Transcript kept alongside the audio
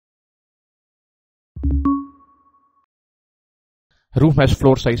Room has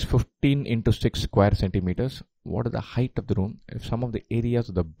floor size 15 into 6 square centimeters. What is the height of the room if sum of the areas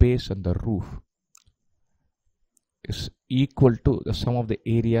of the base and the roof is equal to the sum of the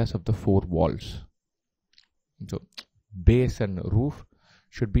areas of the four walls? So base and roof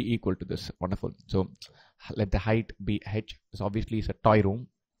should be equal to this. Wonderful. So let the height be h. So obviously it's a toy room,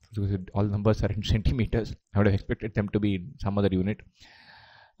 so all numbers are in centimeters. I would have expected them to be in some other unit.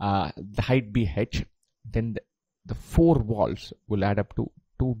 The height be h, then the four walls will add up to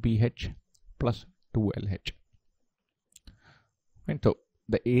 2bh plus 2lh. And so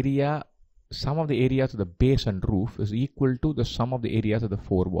the area, sum of the areas of the base and roof is equal to the sum of the areas of the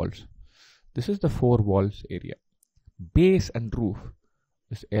four walls. This is the four walls area. Base and roof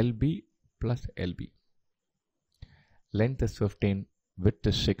is LB plus LB. Length is 15, width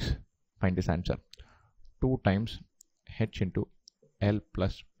is 6. Find this answer. 2 times h into L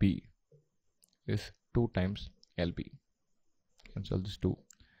plus B is 2 times LB. Cancel this 2.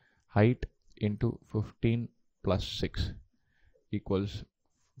 Height into 15 plus 6 equals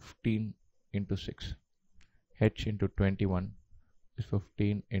 15 into 6. H into 21 is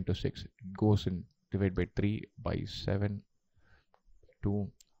 15 into 6. It goes in divide by 3 by 7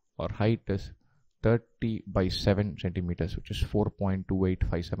 2. Our height is 30 by 7 centimeters, which is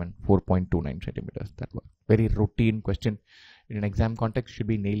 4.2857, 4.29 centimeters. That was very routine question. In an exam context, should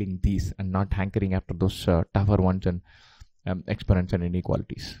be nailing these and not hankering after those tougher ones and exponents and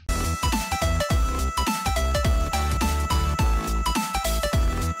inequalities.